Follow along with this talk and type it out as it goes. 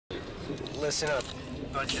Listen up,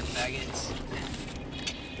 bunch of faggots.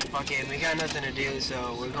 Okay, we got nothing to do,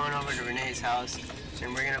 so we're going over to Renee's house,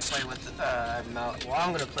 and we're gonna play with well,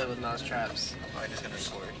 I'm gonna play with mouse traps. Oh, I'm just gonna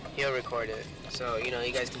record. He'll record it, so you know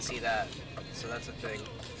you guys can see that. So that's a thing.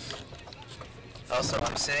 Also,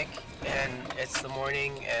 I'm sick, and it's the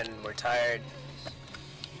morning, and we're tired.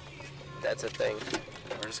 That's a thing.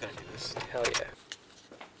 We're just gonna do this. Hell yeah.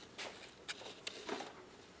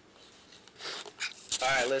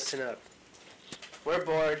 Alright, listen up. We're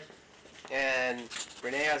bored, and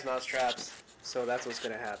Renee has mouse traps, so that's what's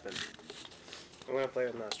gonna happen. I'm gonna play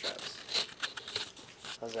with mouse traps.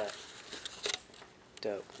 How's that?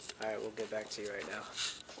 Dope. Alright, we'll get back to you right now.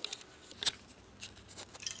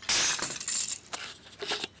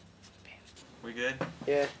 We good?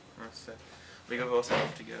 Yeah. We can both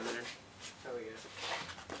help together. There we go.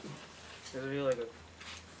 This will be like a...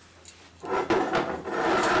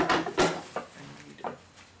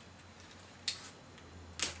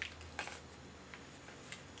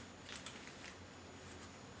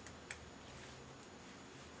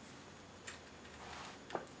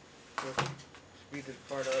 Speed this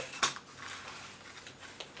part up.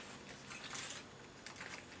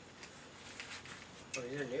 Oh,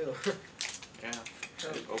 these are new. Yeah.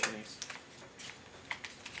 Open these.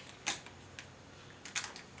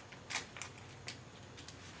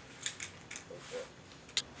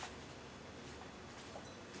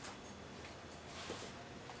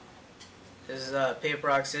 This is paper,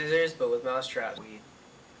 rock, scissors, but with mouse traps. Weed.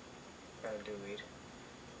 Gotta do weed.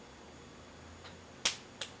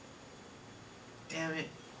 Damn it.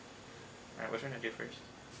 Alright, what should I do first?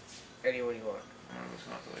 Anyone you want. I'm just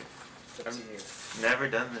gonna have to wait. It's up to you. Never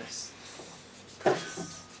done this.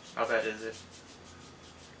 How bad is it?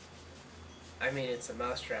 I mean, it's a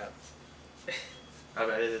mouse trap. How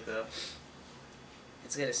bad is it though?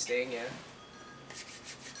 It's gonna sting, yeah.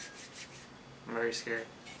 I'm very scared.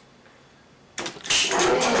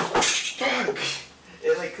 Fuck!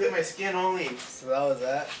 It like clipped my skin only. So that was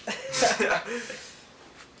that.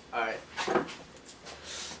 Alright.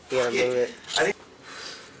 You gotta move it. I think.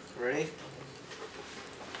 Ready?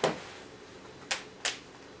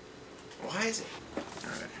 Why is it?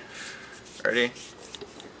 Alright. Ready?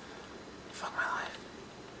 Fuck my life.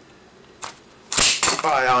 Oh,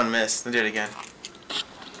 that one missed. Let's do it again.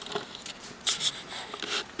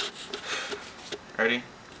 Ready?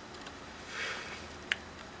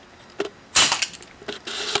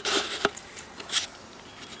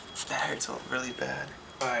 That hurts really bad.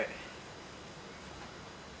 Alright.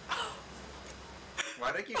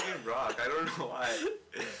 Why do I keep doing rock? I don't know why.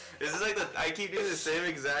 This is like I keep doing the same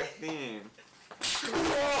exact theme.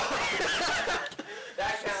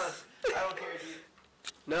 That counts. I don't care, dude.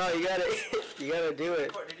 No, you gotta do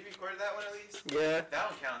it. Did you record that one at least? Yeah. That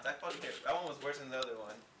one counts. I fucking hit. That one was worse than the other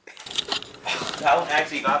one. That one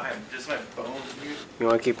actually got just my bones, dude. You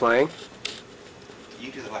wanna keep playing?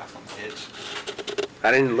 You do the last one, bitch. I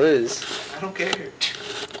didn't lose. I don't care.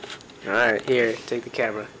 Alright, here, take the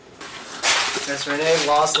camera. Since Renee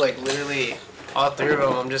lost like literally all three of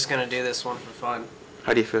them, I'm just gonna do this one for fun.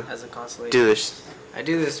 How do you feel? As a consolation. Do this. I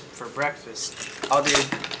do this for breakfast. I'll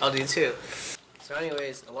do two. So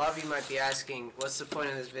anyways, a lot of you might be asking, what's the point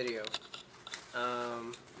of this video? I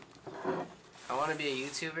want to be a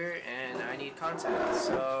YouTuber and I need content.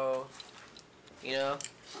 So, you know,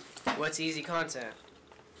 what's easy content?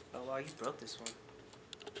 Oh wow, you broke this one.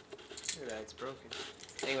 Look at that, it's broken.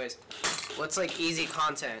 Anyways, what's like easy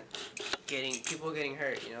content? People getting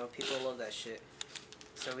hurt, you know, people love that shit.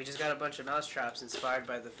 So we just got a bunch of mouse traps inspired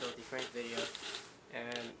by the Filthy Frank video,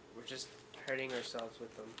 and we're just hurting ourselves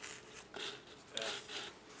with them.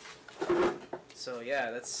 So yeah,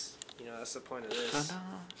 that's the point of this.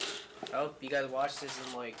 I hope you guys watch this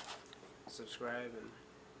and like, subscribe and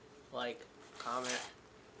like, comment.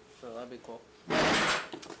 So that'd be cool.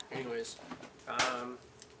 Anyways,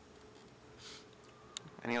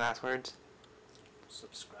 Any last words?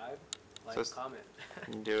 subscribe, like, comment.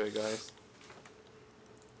 Do it, guys.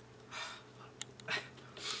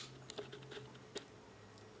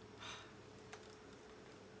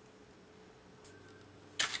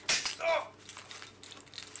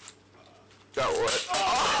 Got what?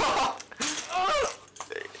 Oh!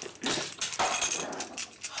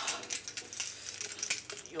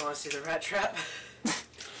 You want to see the rat trap?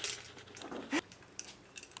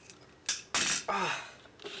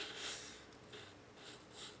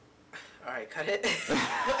 Alright, cut it.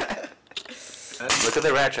 Look at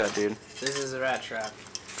the rat trap, dude. This is a rat trap.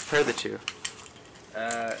 Compare the two.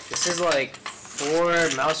 This is like 4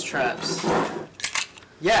 mouse traps.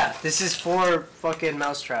 Yeah, this is 4 fucking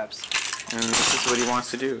mouse traps. And this is what he wants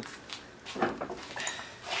to do.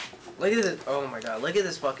 Look at this. Oh my god, look at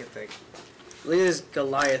this fucking thing. Look at this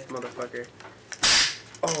Goliath motherfucker.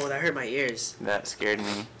 Oh, that hurt my ears. That scared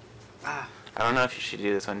me. Ah. I don't know if you should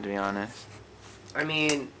do this one, to be honest. I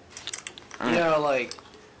mean, you know, like...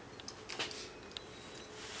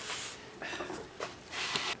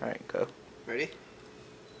 Alright, go. Ready?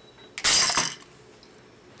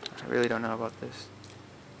 I really don't know about this.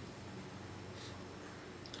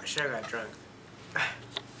 I should have got drunk.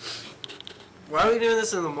 Why are we doing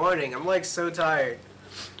this in the morning? I'm like so tired.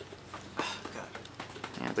 Oh, God.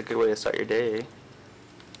 Yeah, it's a good way to start your day.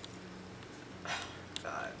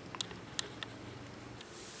 God.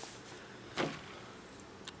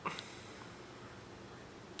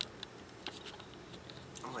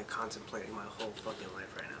 I'm like contemplating my whole fucking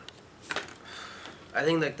life right now. I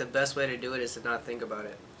think like the best way to do it is to not think about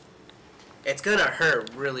it. It's gonna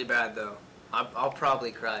hurt really bad though. I'll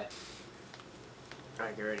probably cry.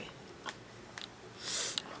 Alright, get ready.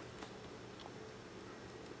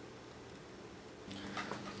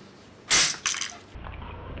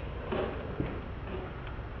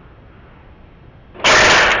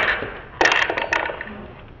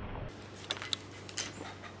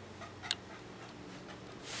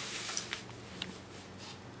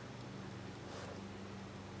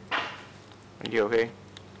 Are you okay?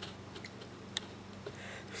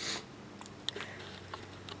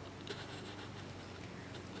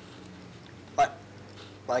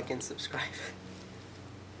 Like and subscribe.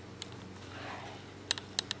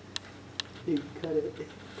 You cut it.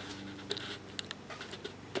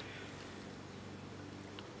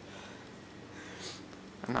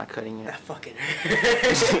 I'm not cutting it. That fucking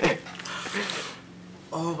hurt.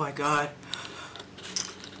 Oh my god.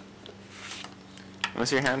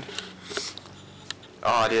 What's your hand?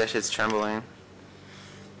 Oh, dude, that shit's trembling.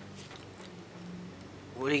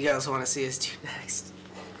 What do you guys want to see us do next?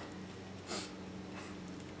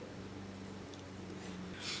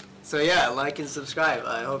 So yeah, like and subscribe.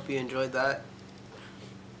 I hope you enjoyed that.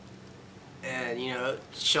 And you know,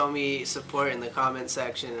 show me support in the comment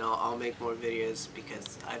section and I'll make more videos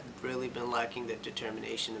because I've really been lacking the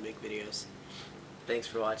determination to make videos. Thanks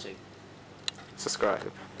for watching. Subscribe.